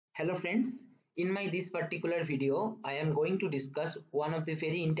Hello friends, in my this particular video I am going to discuss one of the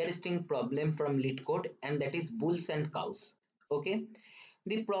very interesting problem from LeetCode, and that is bulls and cows. Okay,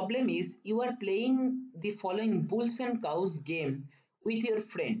 the problem is you are playing the following bulls and cows game with your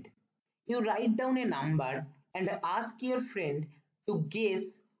friend. You write down a number and ask your friend to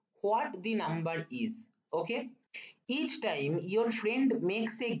guess what the number is. Okay, each time your friend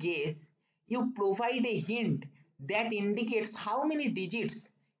makes a guess, you provide a hint that indicates how many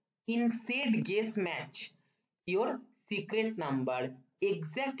digits in said guess match your secret number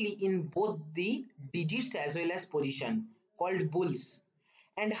exactly in both the digits as well as position, called bulls,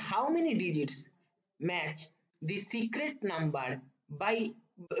 and how many digits match the secret number by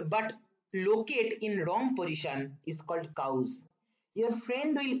but locate in wrong position is called cows. Your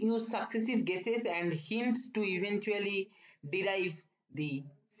friend will use successive guesses and hints to eventually derive the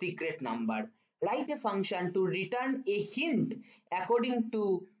secret number. Write a function to return a hint according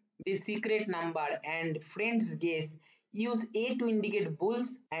to the secret number and friend's guess. Use A to indicate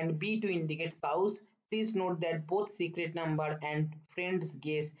bulls and B to indicate cows. Please note that both secret number and friend's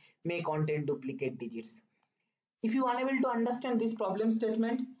guess may contain duplicate digits. If you are unable to understand this problem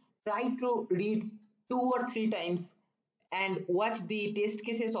statement, try to read 2 or 3 times and watch the test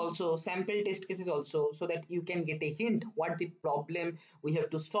cases also, sample test cases also, so that you can get a hint what the problem we have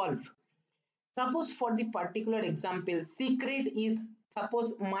to solve. Suppose for the particular example, secret is,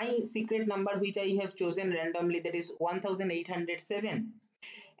 suppose my secret number which I have chosen randomly, that is 1807,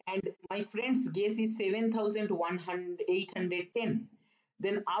 and my friend's guess is 7810.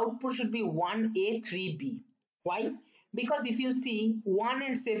 Then output should be 1A 3B. Why? Because if you see 1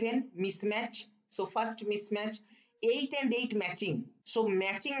 and 7 mismatch, so first mismatch, 8 and 8 matching, so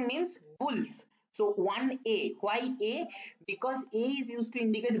matching means bulls. So 1A. Why A? Because A is used to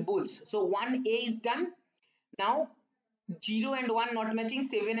indicate bulls. So 1A is done. Now 0 and 1 not matching,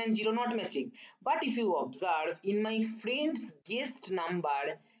 7 and 0 not matching. But if you observe, in my friend's guessed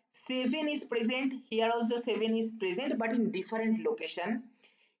number, 7 is present, here also 7 is present, but in different location.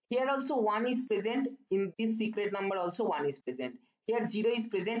 Here also 1 is present, in this secret number also 1 is present. Here 0 is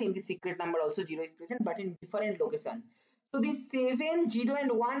present, in the secret number also 0 is present, but in different location. So these 7, 0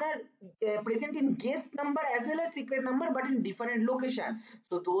 and 1 are present in guessed number as well as secret number, but in different location.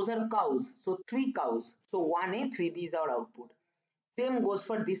 So those are cows. So 3 cows. So 1A, 3B is our output. Same goes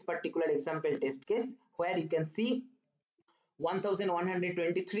for this particular example test case, where you can see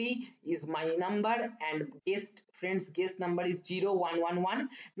 1123 is my number and friend's guess number is 0111.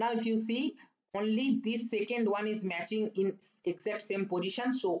 Now if you see, only this second one is matching in exact same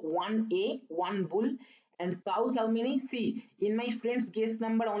position. So 1A, 1 bull, and cows how many? See, in my friend's guess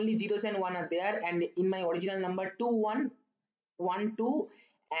number only zeros and 1 are there, and in my original number 2 1 1 2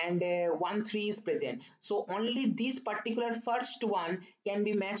 and 1 3 is present. So only this particular first one can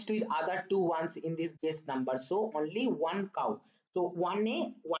be matched with other 2 ones in this guess number. So only 1 cow. So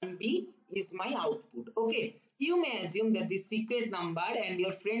 1A, 1B is my output. Okay, you may assume that the secret number and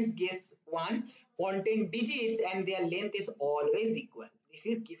your friend's guess one contain digits and their length is always equal. This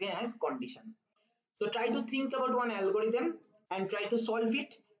is given as condition. So try to think about one algorithm and try to solve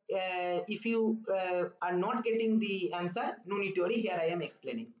it. If you are not getting the answer, no need to worry, here I am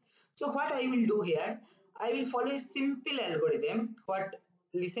explaining. So what I will do here, I will follow a simple algorithm.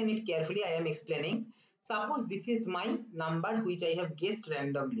 Listen it carefully, I am explaining. Suppose this is my number which I have guessed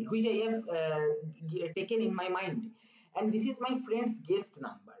randomly, which I have taken in my mind, and this is my friend's guessed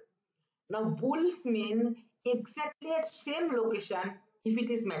number. Now bulls mean exactly at same location if it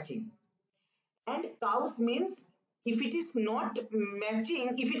is matching, and cows means if it is not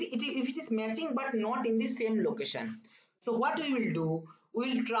matching, if it is matching but not in the same location. So what we will do,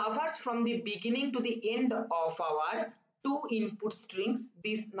 we will traverse from the beginning to the end of our 2 input strings.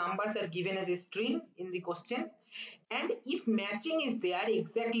 These numbers are given as a string in the question, and if matching is there,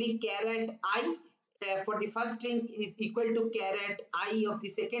 exactly caret I for the first string is equal to caret I of the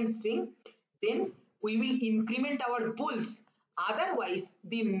second string, then we will increment our bulls. Otherwise,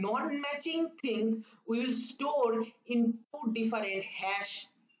 the non-matching things we will store in 2 different hash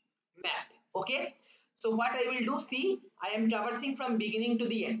map. Okay, so what I will do, see, I am traversing from beginning to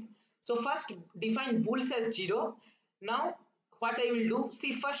the end. So first define bulls as 0. Now what I will do,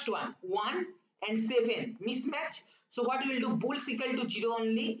 see, first one 1 and 7 mismatch. So what we will do, bulls equal to 0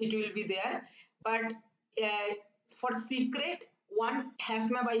 only, it will be there. But for secret, one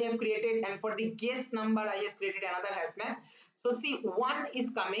hash map I have created, and for the guess number I have created another hash map. So see, 1 is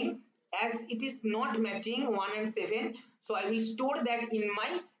coming, as it is not matching 1 and 7, so I will store that in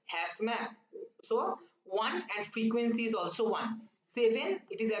my hash map. So 1 and frequency is also 1. 7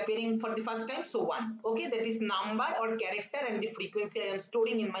 it is appearing for the first time, so 1. Okay, that is number or character and the frequency I am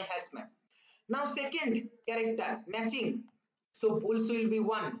storing in my hash map. Now second character matching, so bulls will be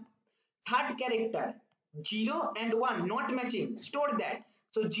 1. Third character 0 and 1 not matching, store that,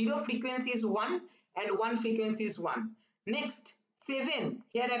 so 0 frequency is 1 and 1 frequency is 1. Next 7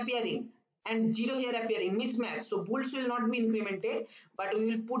 here appearing and 0 here appearing, mismatch, so bulls will not be incremented, but we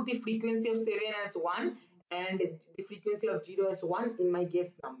will put the frequency of 7 as 1 and the frequency of 0 as 1 in my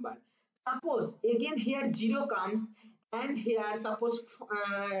guess number. Suppose again here 0 comes and here suppose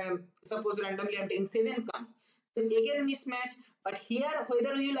randomly I'm taking 7 comes, so again mismatch, but here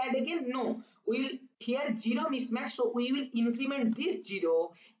whether we will add again, no, we will here 0 mismatch, so we will increment this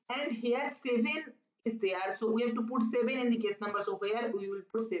 0 and here 7 is there, so we have to put 7 in the case number, so here we will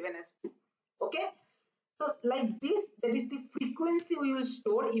put 7 as 2. Okay, so like this, that is the frequency we will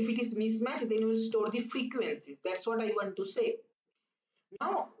store. If it is mismatch, then we will store the frequencies. That's what I want to say.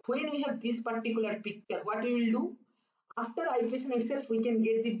 Now when we have this particular picture, what we will do, after iteration itself we can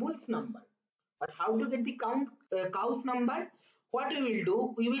get the bulls number, but how to get the cows number? What we will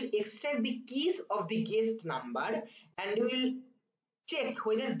do, we will extract the keys of the guest number and we will check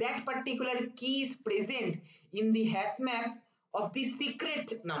whether that particular key is present in the hash map of the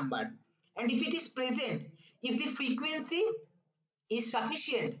secret number, and if it is present, if the frequency is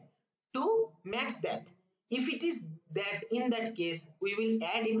sufficient to match that, if it is that, in that case we will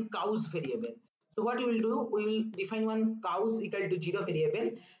add in cows variable. So what we will do, we will define one cows equal to 0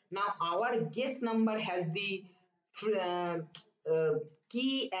 variable. Now our guess number has the uh, uh,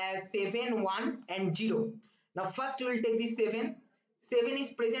 key as 7 1 and 0. Now first we will take the 7. 7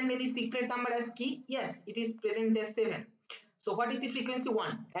 is present in the secret number as key, yes it is present as 7. So what is the frequency?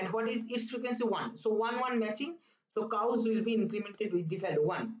 1. And what is its frequency? 1. So 1 1 matching, so cows will be incremented with the value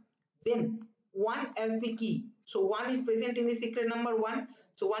 1. Then 1 as the key, so 1 is present in the secret number 1,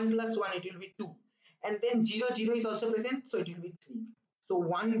 so 1 plus 1 it will be 2, and then 0 0 is also present, so it will be 3. So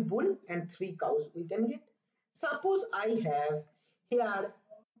 1 bull and 3 cows we can get. Suppose I have here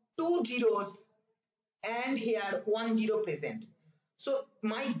 2 zeros and here 1 0 present, so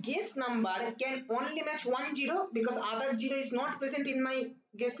my guess number can only match 1 0 because other 0 is not present in my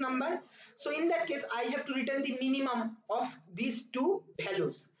guess number. So in that case I have to return the minimum of these two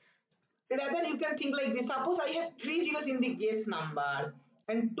values. Rather you can think like this, suppose I have 3 zeros in the guess number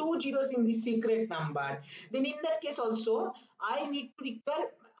and 2 zeros in the secret number, then in that case also I need to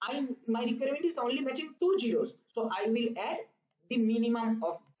require, my requirement is only matching 2 zeros, so I will add the minimum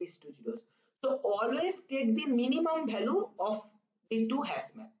of these 2 zeros. So always take the minimum value of the two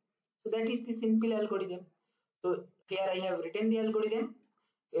hash map. So that is the simple algorithm. So here I have written the algorithm,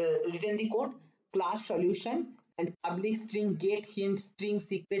 written the code, class solution and public string get hint string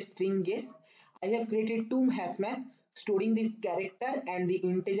secret string guess. I have created two hash map storing the character and the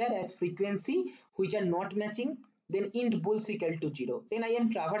integer as frequency which are not matching. Then int bulls equal to 0. Then I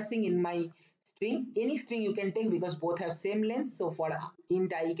am traversing in my string, any string you can take because both have same length. So for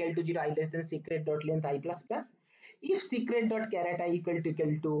int I equal to 0, I less than secret dot length I plus plus. If secret dot caret I equal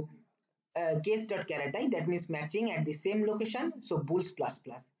to guess dot caret I, that means matching at the same location, so bulls plus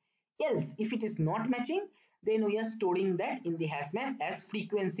plus. Else if it is not matching, then we are storing that in the hash map as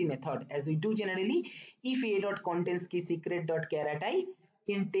frequency method, as we do generally. If a dot contains key secret dot caret I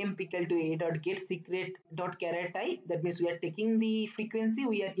in temp equal to a dot get secret dot caret I, that means we are taking the frequency,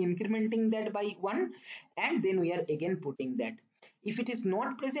 we are incrementing that by 1 and then we are again putting that. If it is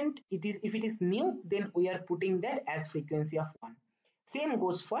not present, if it is new, then we are putting that as frequency of 1. Same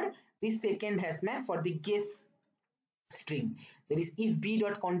goes for the second hash map for the guess string. That is, if b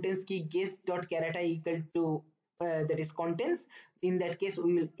dot contains key guess dot caret I equal to that is contents, in that case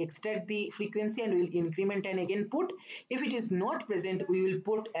we will extract the frequency and we will increment and again put. If it is not present, we will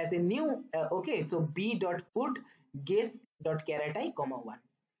put as a new okay, so b dot put guess dot caret I comma 1.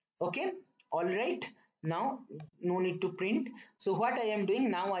 Okay, all right, now no need to print. So what I am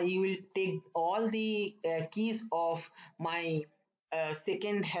doing now, I will take all the keys of my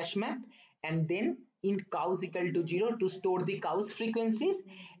second hash map and then int cows equal to 0 to store the cows frequencies,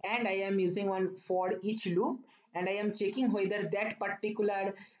 and I am using one for each loop and I am checking whether that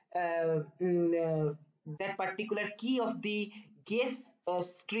particular key of the guess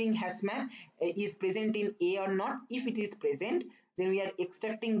string hash map is present in A or not. If it is present, then we are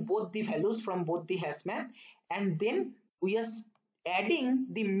extracting both the values from both the hash map and then we are adding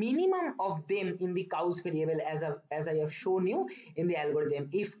the minimum of them in the cows variable as I have shown you in the algorithm.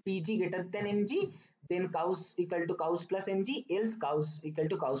 If tg greater than mg, then cows equal to cows plus mg, else cows equal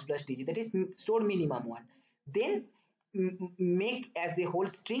to cows plus tg, that is store minimum one. Then make as a whole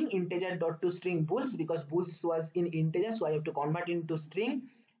string integer dot to string bulls, because bulls was in integer, so I have to convert into string,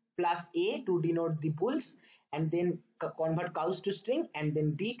 plus a to denote the bulls, and then convert cows to string, and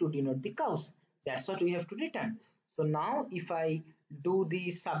then d to denote the cows. That's what we have to return. So now if I do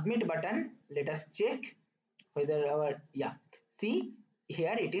the submit button, let us check whether our, yeah, see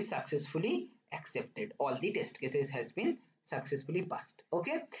here it is successfully accepted. All the test cases has been successfully passed.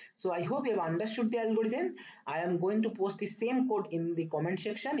 Okay, so I hope you have understood the algorithm. I am going to post the same code in the comment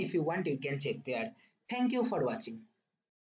section. If you want, you can check there. Thank you for watching.